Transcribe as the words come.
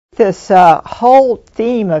this whole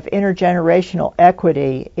theme of intergenerational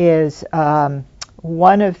equity is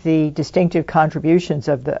one of the distinctive contributions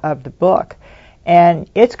of the book, and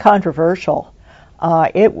it's controversial.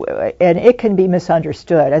 It can be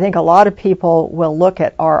misunderstood. I think a lot of people will look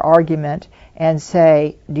at our argument and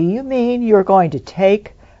say, do you mean you're going to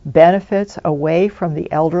take benefits away from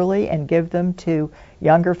the elderly and give them to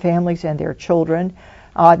younger families and their children?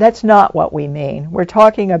 That's not what we mean. We're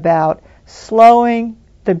talking about slowing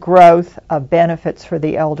the growth of benefits for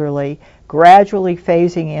the elderly, gradually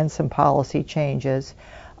phasing in some policy changes.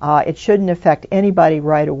 It shouldn't affect anybody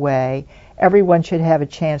right away. Everyone should have a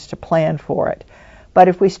chance to plan for it. But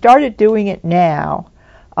if we started doing it now,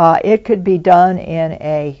 it could be done in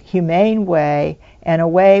a humane way and a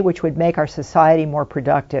way which would make our society more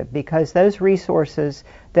productive, because those resources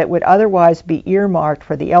that would otherwise be earmarked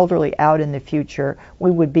for the elderly out in the future,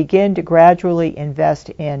 we would begin to gradually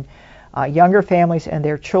invest in younger families and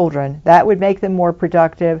their children. That would make them more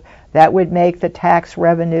productive. That would make the tax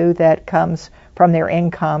revenue that comes from their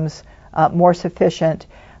incomes more sufficient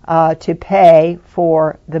to pay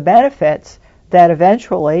for the benefits that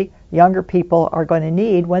eventually younger people are going to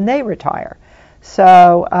need when they retire.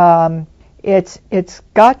 So it's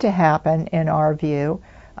got to happen in our view,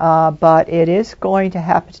 but it is going to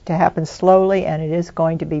happen slowly, and it is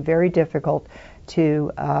going to be very difficult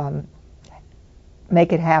to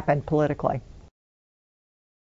make it happen politically.